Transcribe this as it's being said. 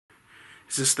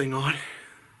Is this thing on?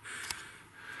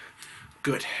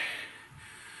 Good.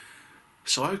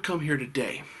 So I've come here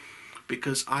today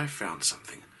because I found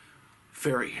something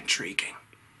very intriguing.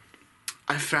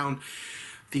 I found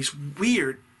these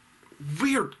weird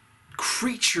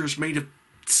creatures made of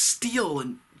steel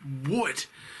and wood.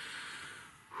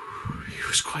 It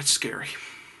was quite scary.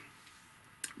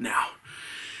 Now,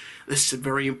 this is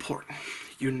very important.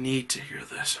 You need to hear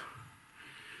this.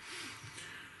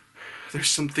 There's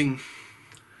something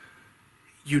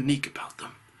unique about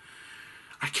them.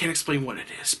 I can't explain what it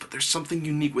is, but there's something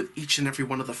unique with each and every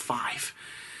one of the 5.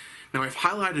 Now, I've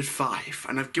highlighted 5,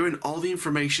 and I've given all the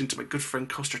information to my good friend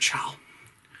Coaster Chow.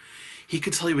 He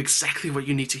can tell you exactly what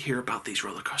you need to hear about these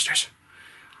roller coasters.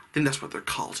 I think that's what they're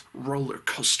called, roller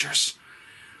coasters.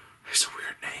 It's a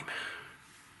weird name.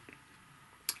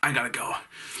 I gotta go.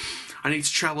 I need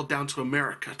to travel down to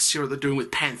America to see what they're doing with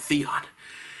Pantheon.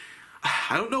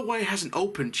 I don't know why it hasn't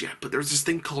opened yet, but there's this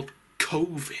thing called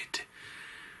COVID.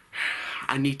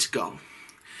 I need to go.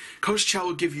 Coach Chow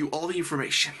will give you all the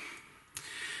information.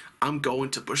 I'm going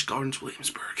to Busch Gardens,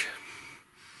 Williamsburg.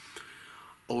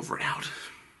 Over and out.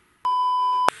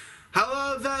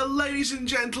 Hello there, ladies and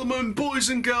gentlemen, boys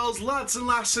and girls, lads and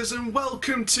lasses, and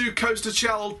welcome to Coaster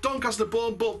Channel, Doncaster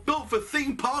born but built for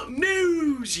theme park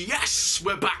news. Yes,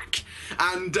 we're back.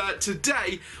 And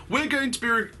today we're going to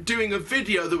be doing a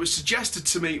video that was suggested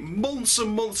to me months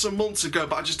and months and months ago,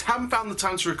 but I just haven't found the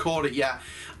time to record it yet.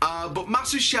 But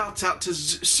massive shout out to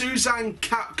Suzanne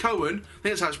Cohen, I think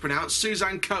that's how it's pronounced,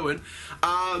 Suzanne Cohen,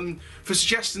 for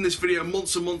suggesting this video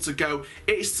months and months ago.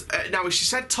 It's now she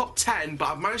said top 10, but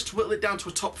I've managed to whittle it down to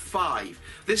a top 5.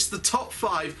 This is the top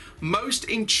 5 most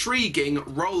intriguing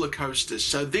roller coasters.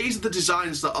 So these are the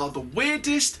designs that are the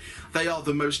weirdest, they are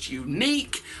the most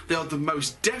unique, they are the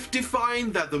most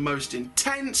death-defying, they're the most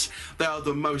intense, they are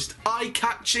the most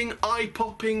eye-catching,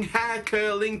 eye-popping,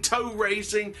 hair-curling,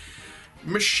 toe-raising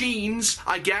machines,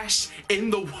 I guess, in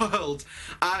the world.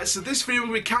 So this video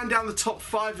will be counting down the top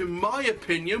 5 in my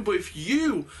opinion, but if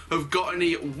you have got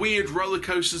any weird roller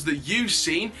coasters that you've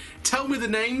seen, tell me the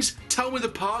names, tell me the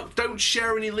park, don't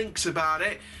share any links about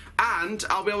it, and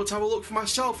I'll be able to have a look for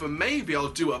myself, and maybe I'll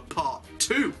do a part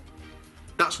 2.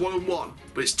 That's 1 and 1,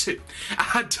 but it's 2.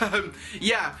 And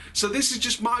yeah, so this is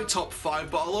just my top 5,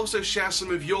 but I'll also share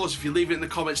some of yours if you leave it in the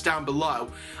comments down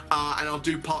below. And I'll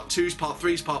do part 2s, part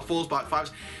 3s, part 4s, part 5s.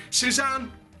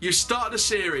 Suzanne, you started a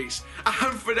series.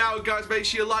 And for now, guys, make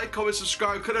sure you like, comment,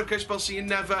 subscribe, cut notification bell so you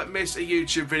never miss a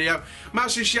YouTube video.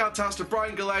 Massive shout outs to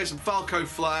Brian Galais and Falco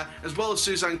Flair, as well as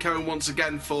Suzanne Cohen once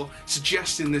again for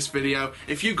suggesting this video.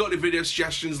 If you've got any video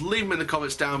suggestions, leave them in the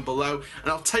comments down below,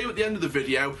 and I'll tell you at the end of the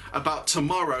video about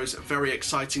tomorrow's very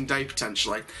exciting day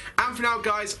potentially. And for now,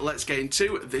 guys, let's get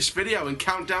into this video and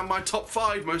count down my top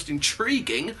 5 most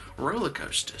intriguing roller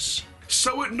coasters.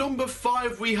 So at number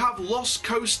 5 we have Lost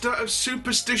Coaster of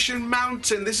Superstition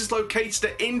Mountain. This is located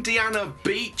at Indiana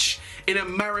Beach in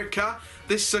America.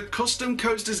 This is a Custom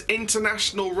Coasters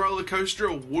International roller coaster,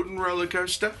 a wooden roller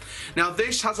coaster. Now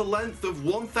this has a length of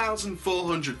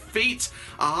 1,400 feet,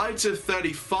 a height of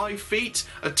 35 feet,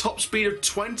 a top speed of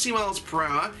 20 miles per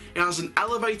hour. It has an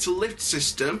elevator lift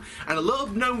system, and a little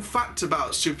known fact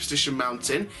about Superstition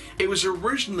Mountain, it was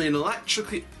originally an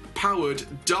electrically powered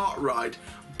dart ride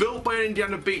built by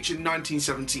Indiana Beach in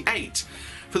 1978.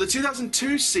 For the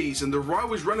 2002 season, the ride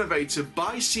was renovated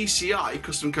by CCI,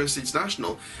 Custom Coaster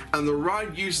International, and the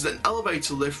ride uses an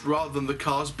elevator lift rather than the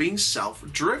cars being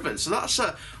self-driven. So that's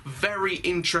a very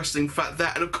interesting fact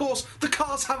there. And of course, the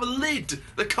cars have a lid.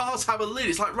 The cars have a lid.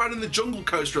 It's like riding the Jungle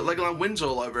Coaster at Legoland Windsor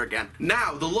all over again.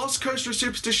 Now, the Lost Coaster of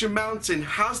Superstition Mountain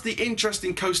has the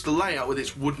interesting coaster layout with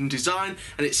its wooden design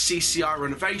and its CCI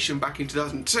renovation back in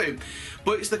 2002.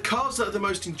 But it's the cars that are the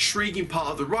most intriguing part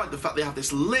of the ride. The fact they have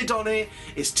this lid on it,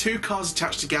 it's 2 cars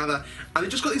attached together, and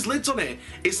they've just got these lids on it.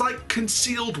 It's like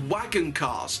concealed wagon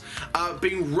cars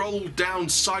being rolled down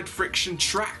side friction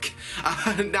track.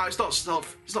 Now it's not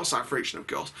side friction, of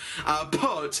course,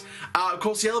 but of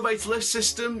course the elevator lift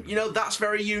system, you know, that's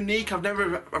very unique. I've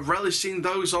rarely seen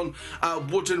those on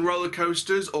wooden roller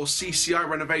coasters or CCI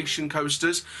renovation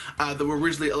coasters that were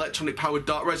originally electronic powered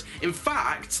dart rides. In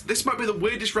fact, this might be the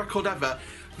weirdest record ever.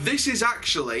 This is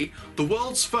actually the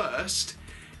world's first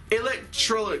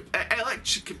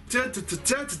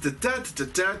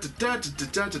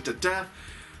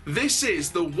This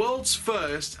is the world's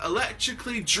first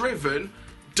electrically driven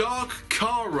dark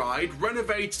car ride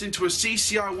renovated into a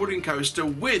CCI wooden coaster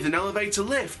with an elevator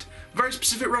lift. Very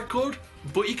specific record,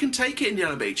 but you can take it,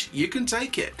 Indiana Beach. You can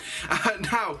take it.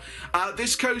 Now,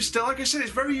 this coaster, like I said,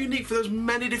 it's very unique for those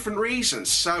many different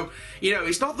reasons. So, you know,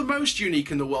 it's not the most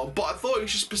unique in the world, but I thought it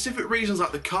was just specific reasons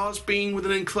like the cars being with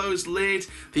an enclosed lid,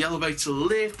 the elevator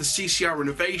lift, the CCR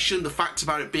renovation, the fact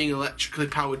about it being an electrically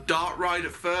powered dart ride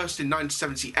at first in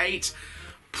 1978.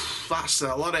 That's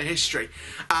a lot of history,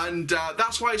 and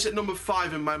that's why it's at number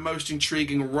 5 in my most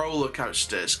intriguing roller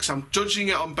coasters, because I'm judging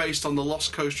it based on the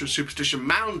Lost Coaster of Superstition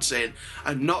Mountain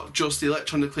and not just the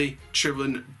electronically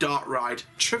driven dart ride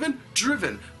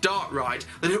dart ride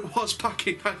that it was back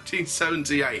in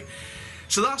 1978.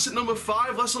 So that's at number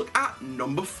 5. Let's look at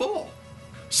number 4.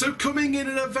 So coming in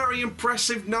at a very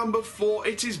impressive number 4,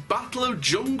 it is Battle of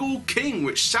Jungle King,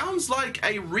 which sounds like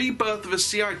a rebirth of a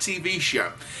CI TV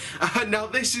show. Now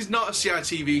this is not a CI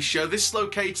TV show, this is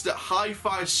located at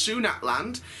Hi-Fi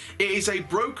Sunatland. It is a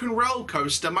broken rail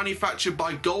coaster manufactured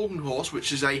by Golden Horse,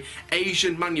 which is a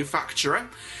Asian manufacturer.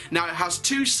 Now it has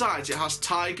 2 sides, it has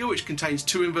Tiger, which contains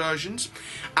 2 inversions,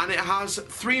 and it has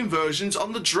 3 inversions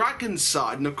on the Dragon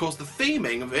side, and of course the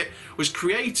theming of it was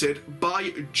created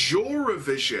by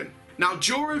Joravision. Now,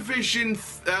 Joravision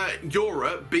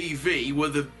Europe BV were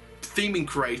the theming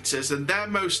creators, and they're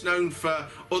most known for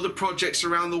other projects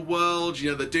around the world. You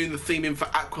know, they're doing the theming for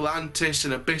Aqualantis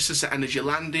and Abyssus at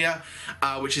Energylandia,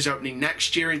 which is opening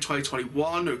next year in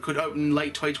 2021, or it could open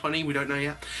late 2020, we don't know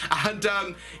yet. And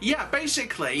yeah,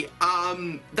 basically,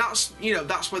 that's, you know,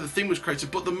 that's where the theme was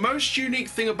created. But the most unique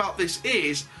thing about this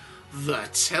is the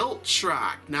tilt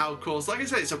track. Now, of course, like I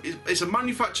said, it's a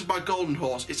manufactured by Golden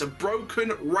Horse. It's a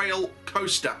broken rail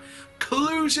coaster.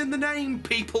 Clues in the name,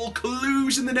 people,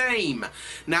 clues in the name.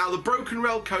 Now, the broken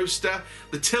rail coaster,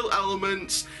 the tilt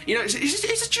elements, you know, it's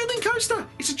a dueling coaster.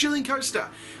 It's a dueling coaster.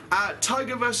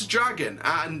 Tiger versus Dragon,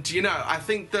 and you know, I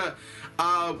think that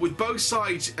with both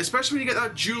sides, especially when you get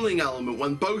that dueling element,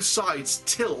 when both sides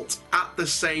tilt at the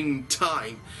same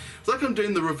time. It's like I'm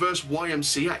doing the reverse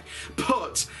YMCA,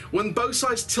 but when both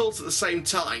sides tilt at the same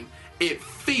time, it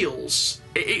feels,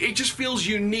 it just feels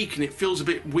unique, and it feels a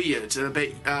bit weird and a bit,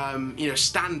 you know,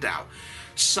 standout.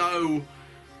 So,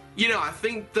 you know, I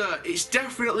think that it's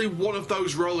definitely one of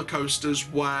those roller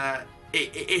coasters where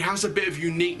it has a bit of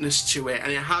uniqueness to it,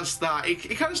 and it has that,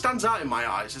 it kind of stands out in my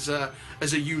eyes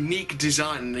as a unique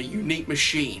design and a unique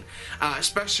machine,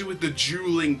 especially with the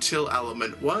dueling tilt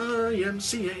element,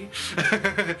 YMCA.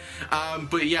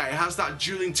 But yeah, it has that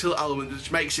dueling tilt element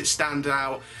which makes it stand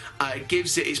out. It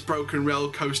gives it its broken rail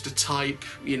coaster type,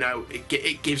 you know,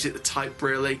 it gives it the type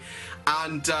really.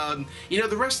 And, you know,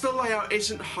 the rest of the layout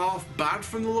isn't half bad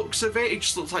from the looks of it. It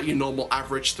just looks like your normal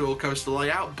average thrill coaster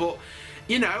layout, but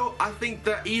you know, I think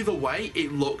that either way,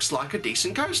 it looks like a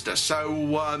decent coaster.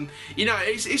 So, you know,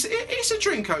 it's a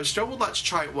dream coaster. I would like to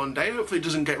try it one day. Hopefully it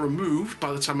doesn't get removed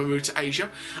by the time I move to Asia,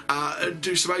 and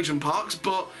do some Asian parks.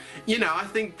 But, you know, I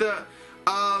think that,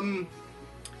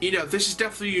 you know, this is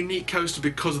definitely a unique coaster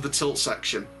because of the tilt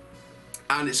section.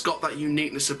 And it's got that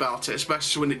uniqueness about it,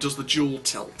 especially when it does the dual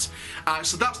tilt.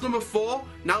 So that's number 4.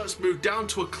 Now let's move down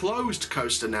to a closed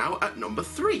coaster now at number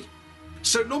 3.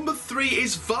 So number 3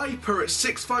 is Viper at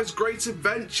Six Flags Great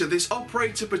Adventure. This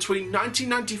operated between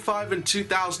 1995 and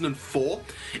 2004.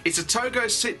 It's a Togo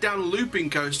sit-down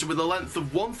looping coaster with a length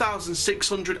of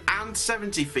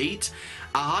 1,670 feet,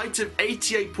 a height of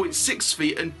 88.6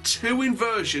 feet, and 2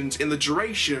 inversions in the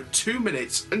duration of 2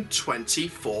 minutes and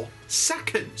 24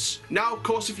 seconds. Now, of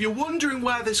course, if you're wondering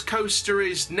where this coaster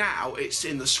is now, it's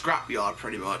in the scrapyard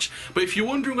pretty much. But if you're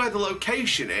wondering where the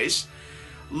location is,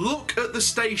 look at the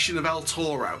station of El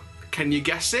Toro. Can you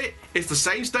guess it? It's the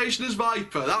same station as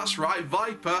Viper. That's right,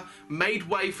 Viper made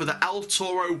way for the El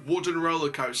Toro wooden roller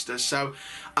coaster. So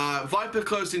Viper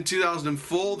closed in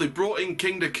 2004. They brought in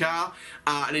King Dakar,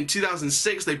 and in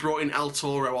 2006 they brought in El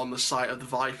Toro on the site of the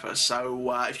Viper. So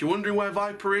if you're wondering where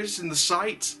Viper is in the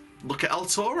site, look at El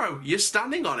Toro. You're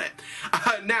standing on it.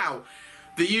 Now,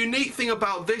 the unique thing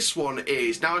about this one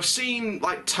is, now I've seen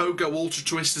like Togo Ultra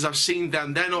Twisters, I've seen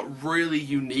them, they're not really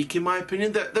unique in my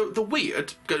opinion, they're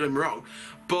weird, don't get me wrong,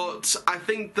 but I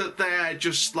think that they're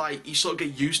just like, you sort of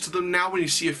get used to them now when you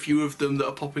see a few of them that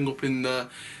are popping up in the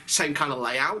same kind of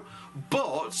layout.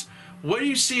 But when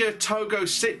you see a Togo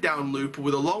sit-down looper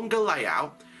with a longer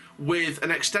layout, with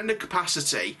an extended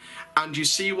capacity, and you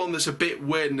see one that's a bit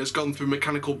weird and has gone through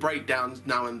mechanical breakdowns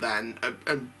now and then,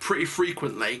 and pretty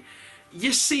frequently,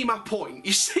 you see my point.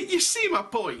 You see my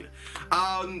point.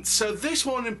 So this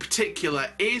one in particular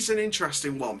is an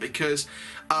interesting one because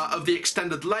of the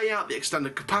extended layout, the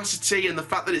extended capacity, and the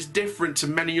fact that it's different to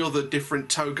many other different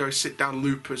Togo sit-down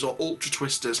loopers or ultra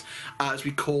twisters, as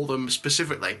we call them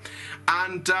specifically.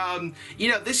 And you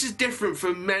know, this is different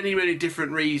for many, many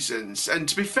different reasons. And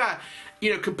to be fair,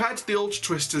 you know, compared to the ultra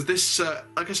twisters, this,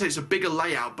 like I say, it's a bigger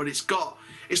layout, but it's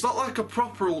not like a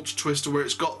proper ultra twister where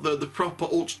it's got the proper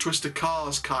ultra twister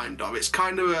cars kind of. It's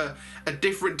kind of a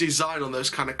different design on those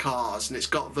kind of cars, and it's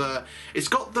got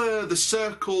the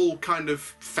circle kind of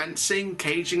fencing,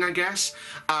 caging, I guess,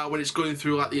 when it's going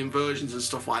through like the inversions and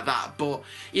stuff like that. But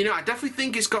you know, I definitely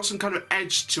think it's got some kind of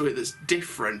edge to it that's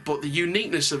different. But the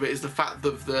uniqueness of it is the fact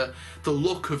of the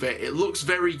look of it. It looks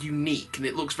very unique, and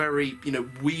it looks very, you know,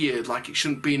 weird, like it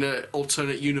shouldn't be in an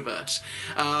alternate universe.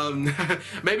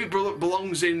 Maybe it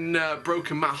belongs in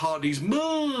Broken Matt Hardy's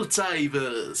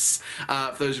multiverse,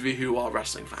 for those of you who are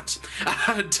wrestling fans.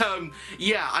 And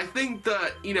yeah, I think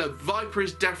that, you know, Viper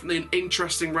is definitely an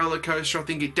interesting roller coaster. I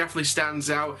think it definitely stands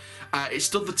out. It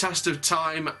stood the test of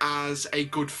time as a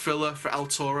good filler for El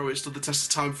Toro. It stood the test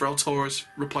of time for El Toro's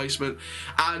replacement.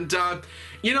 And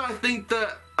you know, I think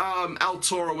that El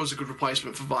Toro was a good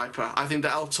replacement for Viper. I think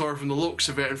that El Toro, from the looks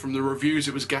of it and from the reviews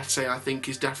it was getting, I think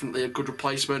is definitely a good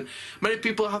replacement. Many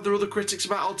people have their other critics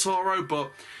about El Toro,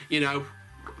 but, you know,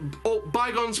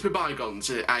 bygones be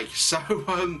bygones, eh?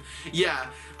 So, yeah,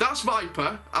 that's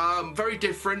Viper. Very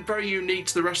different, very unique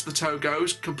to the rest of the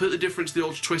Togos, completely different to the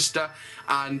Ultra Twister,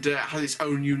 and has its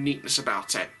own uniqueness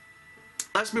about it.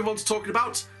 Let's move on to talking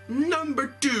about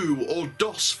number 2, or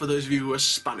dos for those of you who are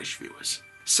Spanish viewers.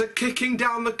 So kicking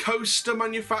down the coaster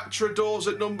manufacturer doors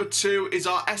at number 2 is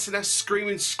our S&S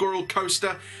Screaming Squirrel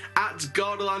coaster at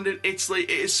Gardaland in Italy.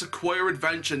 It is Sequoia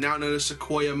Adventure, now known as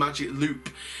Sequoia Magic Loop.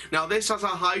 Now this has a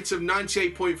height of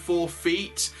 98.4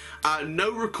 feet,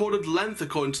 no recorded length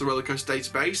according to the roller coaster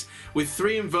database, with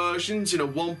 3 inversions in a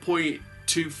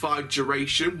 1.25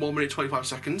 duration, 1 minute 25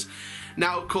 seconds.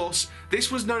 Now, of course,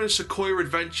 this was known as Sequoia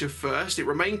Adventure first. It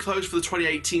remained closed for the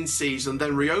 2018 season,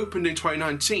 then reopened in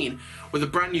 2019 with a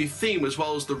brand new theme, as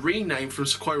well as the rename from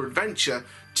Sequoia Adventure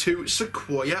to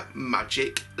Sequoia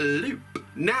Magic Loop.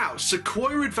 Now,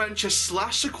 Sequoia Adventure /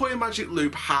 Sequoia Magic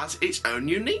Loop has its own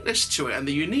uniqueness to it, and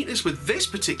the uniqueness with this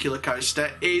particular coaster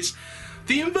is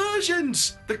the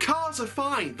inversions. The cars are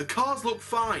fine. The cars look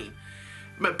fine.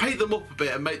 Paint them up a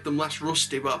bit and make them less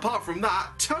rusty, but apart from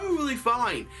that, totally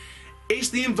fine. It's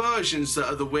the inversions that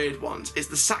are the weird ones. It's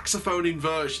the saxophone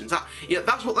inversions. Yeah,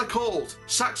 that's what they're called.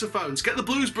 Saxophones. Get the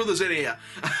Blues Brothers in here.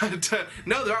 And,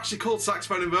 no, they're actually called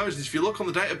saxophone inversions. If you look on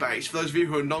the database, for those of you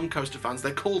who are non-coaster fans,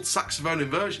 they're called saxophone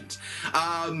inversions.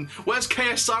 Where's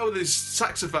KSI with his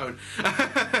saxophone?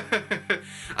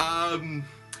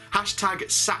 Hashtag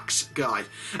sax guy.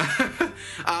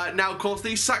 Now, of course,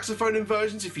 these saxophone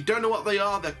inversions, if you don't know what they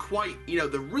are, they're quite, you know,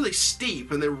 they're really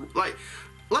steep, and they're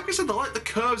like I said, they're like the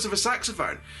curves of a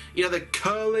saxophone. You know, they're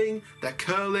curling, like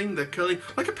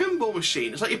a pinball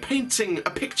machine. It's like you're painting a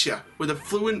picture with a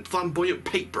fluent, flamboyant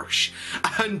paintbrush.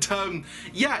 And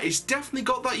yeah, it's definitely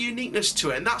got that uniqueness to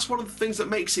it, and that's one of the things that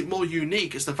makes it more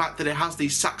unique, is the fact that it has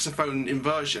these saxophone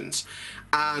inversions.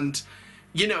 And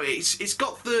you know, it's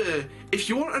got the, if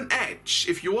you want an edge,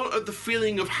 if you want the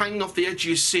feeling of hanging off the edge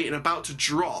of your seat and about to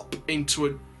drop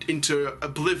into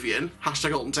oblivion,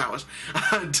 hashtag Alton Towers,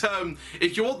 and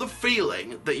if you want the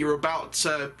feeling that you're about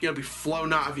to, you know, be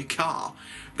flown out of your car,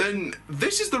 then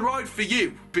this is the ride for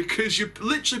you, because you're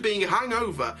literally being hung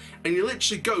over, and you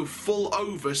literally go full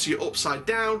over, so you're upside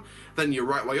down, then you're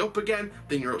right way up again,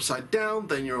 then you're upside down,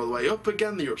 then you're all the way up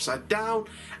again, then you're upside down,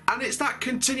 and it's that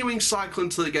continuing cycle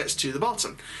until it gets to the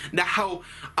bottom. Now,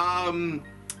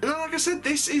 like I said,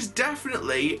 this is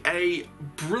definitely a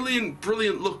brilliant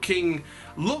looking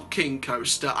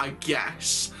coaster, I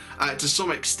guess, to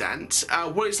some extent.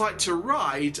 What it's like to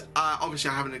ride,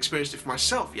 obviously I haven't experienced it for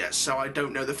myself yet, so I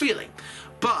don't know the feeling.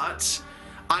 But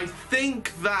I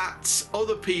think that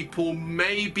other people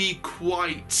may be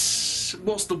quite,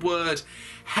 what's the word,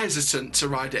 hesitant to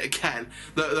ride it again,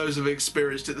 those who have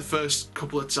experienced it the first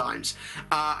couple of times.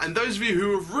 And those of you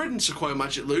who have ridden Sequoia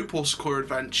Magic Loop or Sequoia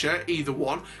Adventure, either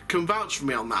one, can vouch for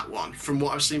me on that one, from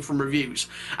what I've seen from reviews.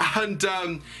 And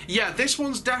yeah, this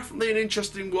one's definitely an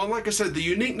interesting one. Like I said, the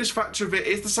uniqueness factor of it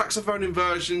is the saxophone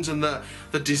inversions and the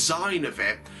design of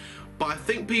it. But I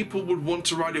think people would want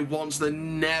to ride it once,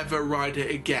 then never ride it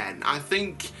again. I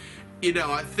think you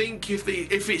know, I think if it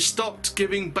didn't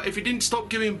stop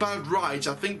giving bad rides,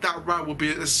 I think that ride would be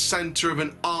at the centre of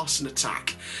an arson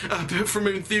attack from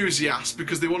enthusiasts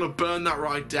because they want to burn that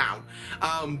ride down.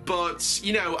 But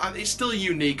you know, it's still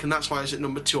unique, and that's why it's at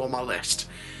number 2 on my list.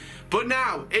 But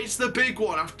now it's the big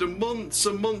one. After months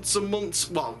and months and months,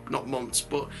 well, not months,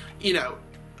 but you know,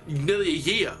 nearly a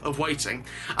year of waiting,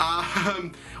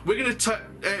 we're going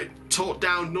to talk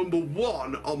down number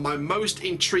 1 on my most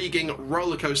intriguing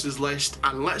roller coasters list,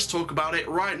 and let's talk about it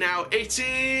right now. It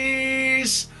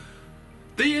is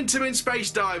the Intamin Space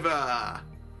Diver.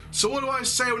 So what do I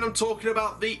say when I'm talking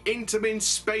about the Intamin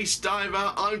Space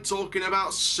Diver? I'm talking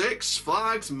about Six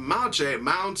Flags Magic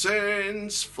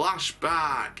Mountain's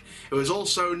Flashback. It was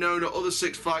also known at other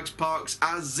Six Flags parks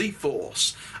as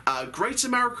Z-Force. Great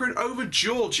American over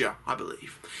Georgia, I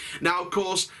believe. Now, of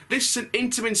course, this is an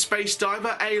Intamin Space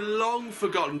Diver, a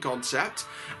long-forgotten concept.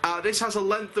 This has a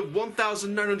length of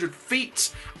 1,900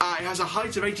 feet. It has a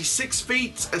height of 86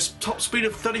 feet, a top speed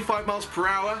of 35 miles per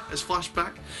hour as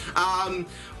Flashback.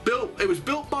 It was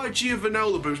built by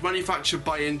Giovanola, but it was manufactured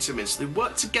by Intamin, so they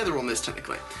worked together on this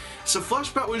technically. So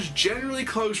Flashback was generally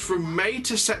closed from May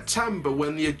to September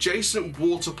when the adjacent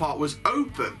water park was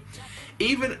open.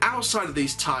 Even outside of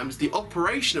these times, the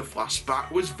operation of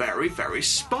Flashback was very, very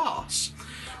sparse.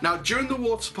 Now, during the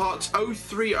water park's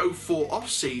 03-04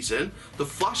 off-season, the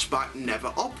Flashback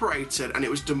never operated, and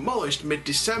it was demolished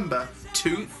mid-December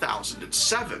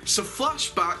 2007. So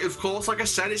Flashback, of course, like I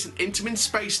said, it's an Intamin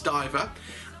Space Diver,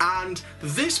 and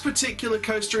this particular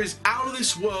coaster is out of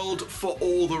this world for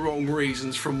all the wrong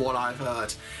reasons from what I've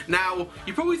heard. Now,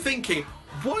 you're probably thinking,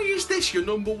 why is this your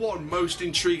number 1 most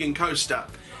intriguing coaster?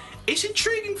 It's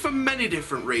intriguing for many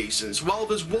different reasons. While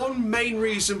there's one main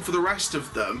reason for the rest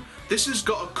of them, this has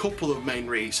got a couple of main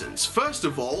reasons. First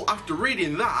of all, after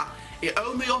reading that, it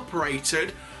only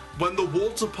operated when the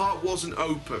water park wasn't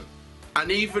open.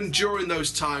 And even during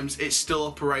those times, it still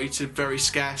operated very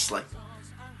scarcely.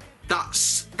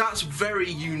 That's very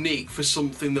unique for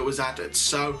something that was added.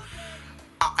 So,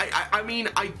 I mean,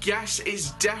 I guess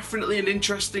it's definitely an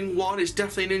interesting one. It's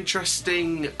definitely an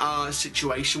interesting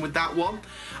situation with that one.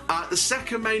 The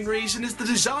second main reason is the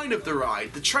design of the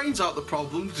ride. The trains aren't the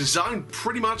problem. The design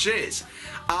pretty much is.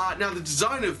 Now, the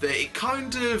design of it,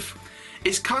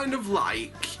 it's kind of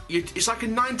like it's like a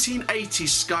 1980s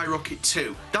Skyrocket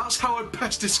 2. That's how I'd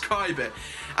best describe it.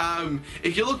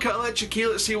 If you look at Electric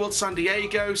Eel at SeaWorld San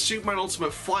Diego, Superman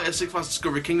Ultimate Flight at Six Flags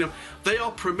Discovery Kingdom, they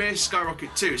are premier Skyrocket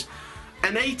 2s.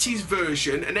 An 80s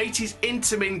version, an 80s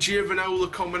Intamin Giovanola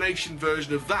combination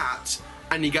version of that,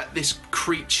 and you get this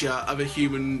creature of a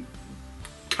human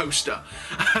coaster.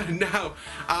 Now,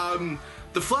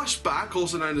 the Flashback,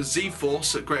 also known as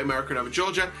Z-Force at Great American over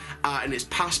Georgia, and it's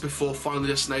passed before finally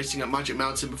destinating at Magic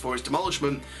Mountain before its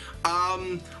demolishment.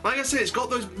 Like I said, it's got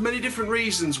those many different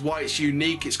reasons why it's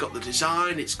unique. It's got the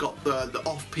design, it's got the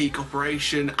off-peak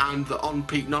operation and the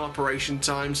on-peak non-operation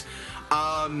times.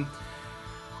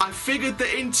 I figured that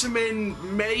Intamin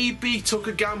maybe took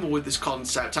a gamble with this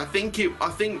concept. I think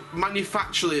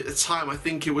manufacturally at the time, I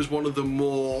think it was one of the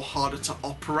more harder to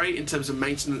operate in terms of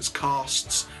maintenance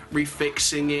costs,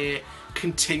 refixing it,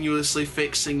 continuously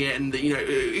fixing it, and you know,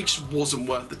 it just wasn't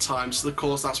worth the time. So of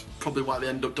course that's probably why they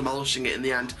ended up demolishing it in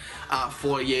the end,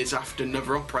 4 years after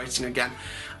never operating again.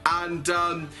 And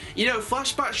you know,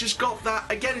 Flashback's just got that,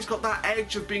 again, it's got that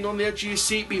edge of being on the edge of your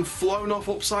seat, being flown off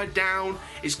upside down.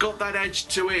 It's got that edge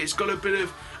to it. It's got a bit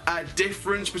of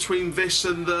difference between this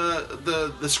and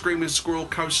the Screaming Squirrel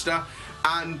coaster.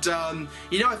 And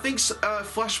you know, I think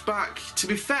Flashback, to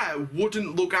be fair,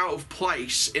 wouldn't look out of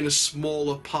place in a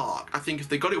smaller park. I think if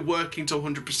they got it working to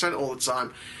 100% all the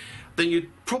time, then you'd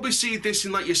probably see this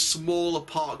in like your smaller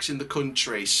parks in the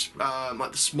countries,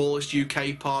 like the smallest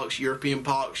UK parks, European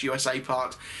parks, USA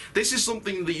parks. This is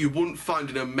something that you wouldn't find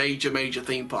in a major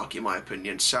theme park, in my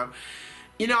opinion. So,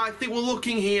 you know, I think we're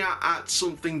looking here at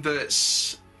something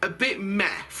that's a bit meh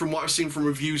from what I've seen from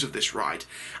reviews of this ride.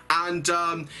 And,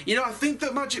 you know, I think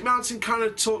that Magic Mountain kind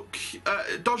of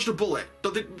dodged a bullet.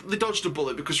 They dodged a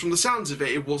bullet because from the sounds of it,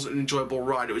 it wasn't an enjoyable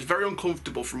ride. It was very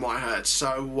uncomfortable from what I heard.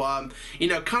 So, you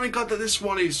know, kind of glad that this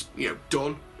one is, you know,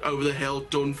 done. Over the hill,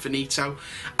 done, finito.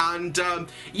 And,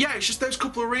 yeah, it's just those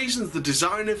couple of reasons. The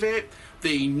design of it,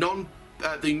 the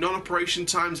non-operation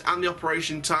times and the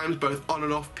operation times, both on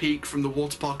and off peak from the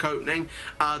water park opening,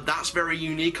 that's very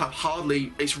unique.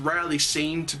 It's rarely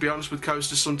seen, to be honest, with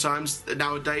coasters sometimes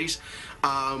nowadays,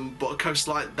 but a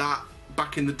coaster like that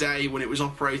back in the day when it was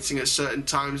operating at certain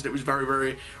times, and it was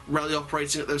very rarely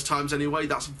operating at those times anyway,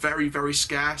 that's very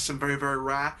scarce and very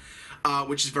rare.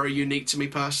 which is very unique to me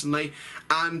personally.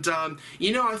 And,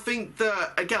 you know, I think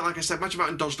that, again, like I said, Magic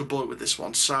Mountain dodged a bullet with this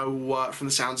one, so, from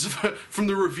the sounds of it, from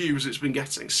the reviews it's been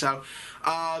getting. So,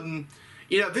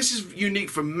 you know, this is unique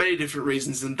for many different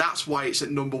reasons, and that's why it's at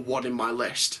 #1 in my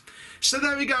list. So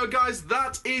there we go, guys.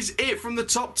 That is it from the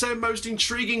top 10 most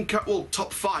intriguing, well,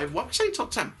 top 5. Why am I saying top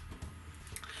 10?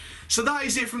 So that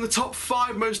is it from the top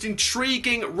 5 most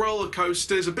intriguing roller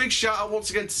coasters. A big shout out once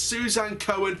again to Suzanne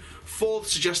Cohen for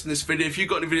suggesting this video. If you've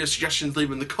got any video suggestions, leave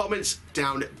them in the comments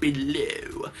down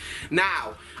below.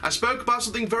 Now, I spoke about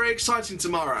something very exciting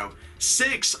tomorrow.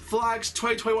 Six Flags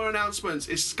 2021 announcements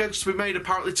is scheduled to be made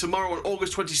apparently tomorrow on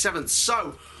August 27th.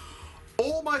 So,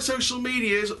 all my social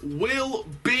medias will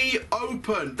be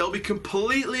open. They'll be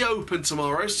completely open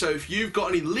tomorrow. So if you've got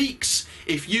any leaks,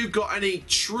 if you've got any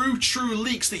true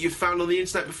leaks that you've found on the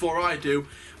internet before I do,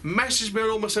 message me on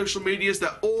all my social medias. They're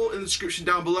all in the description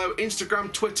down below.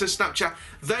 Instagram, Twitter, Snapchat,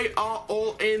 they are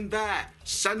all in there.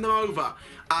 Send them over.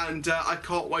 And I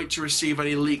can't wait to receive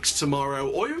any leaks tomorrow,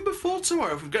 or even before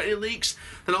tomorrow. If we've got any leaks,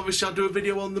 then obviously I'll do a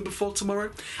video on them before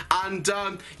tomorrow. And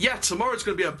yeah, tomorrow's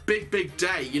going to be a big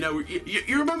day. You know,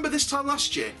 you remember this time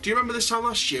last year? Do you remember this time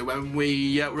last year when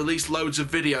we released loads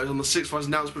of videos on the Six Flags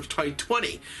announcement of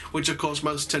 2020, which of course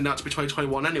most turned out to be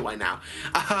 2021 anyway now.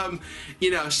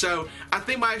 You know, so I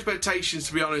think my expectations,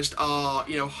 to be honest, are,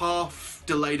 you know, half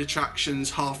delayed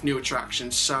attractions, half new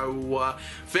attractions. So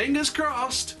fingers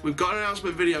crossed, we've got an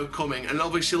announcement video coming, and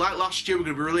obviously like last year we're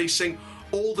going to be releasing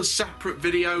all the separate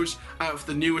videos for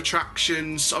the new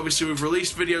attractions. Obviously we've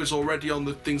released videos already on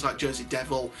the things like Jersey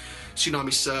Devil,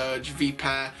 Tsunami Surge,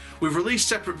 V-Pair. We've released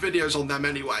separate videos on them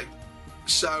anyway.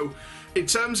 So in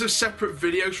terms of separate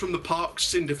videos from the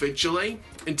parks individually,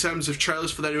 in terms of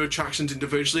trailers for their new attractions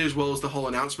individually, as well as the whole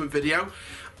announcement video,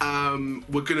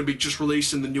 we're going to be just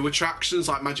releasing the new attractions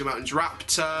like Magic Mountain's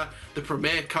Raptor, the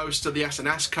Premier Coaster, the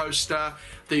SNS Coaster,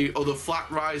 the other flat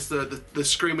rides, the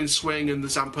Screaming Swing and the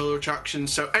Zamperla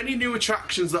attractions. So any new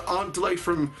attractions that aren't delayed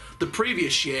from the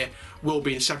previous year will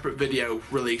be in separate video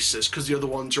releases, because the other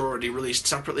ones are already released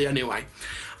separately anyway.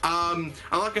 And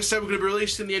like I said, we're going to be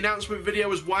releasing the announcement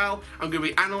video as well. I'm going to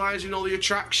be analysing all the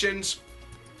attractions.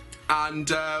 And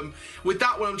with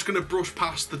that one, I'm just going to brush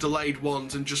past the delayed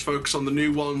ones and just focus on the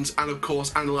new ones, and of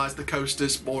course analyse the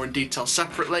coasters more in detail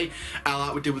separately,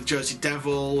 like we did with Jersey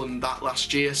Devil and that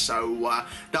last year. So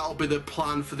that'll be the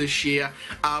plan for this year.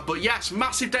 But yes,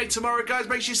 massive day tomorrow, guys.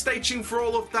 Make sure you stay tuned for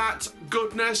all of that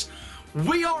goodness.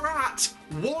 We are at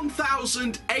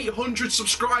 1,800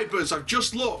 subscribers. I've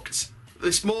just looked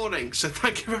this morning, so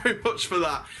thank you very much for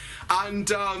that. And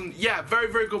yeah,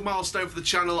 very good milestone for the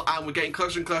channel, and we're getting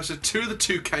closer and closer to the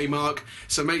 2K mark,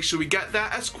 so make sure we get there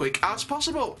as quick as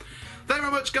possible. Thank you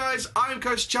very much, guys. I am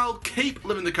Coaster Child. Keep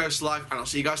living the coaster life, and I'll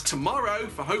see you guys tomorrow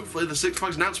for hopefully the Six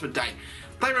Flags announcement day.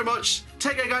 Thank you very much.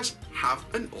 Take care, guys. Have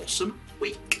an awesome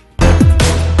week.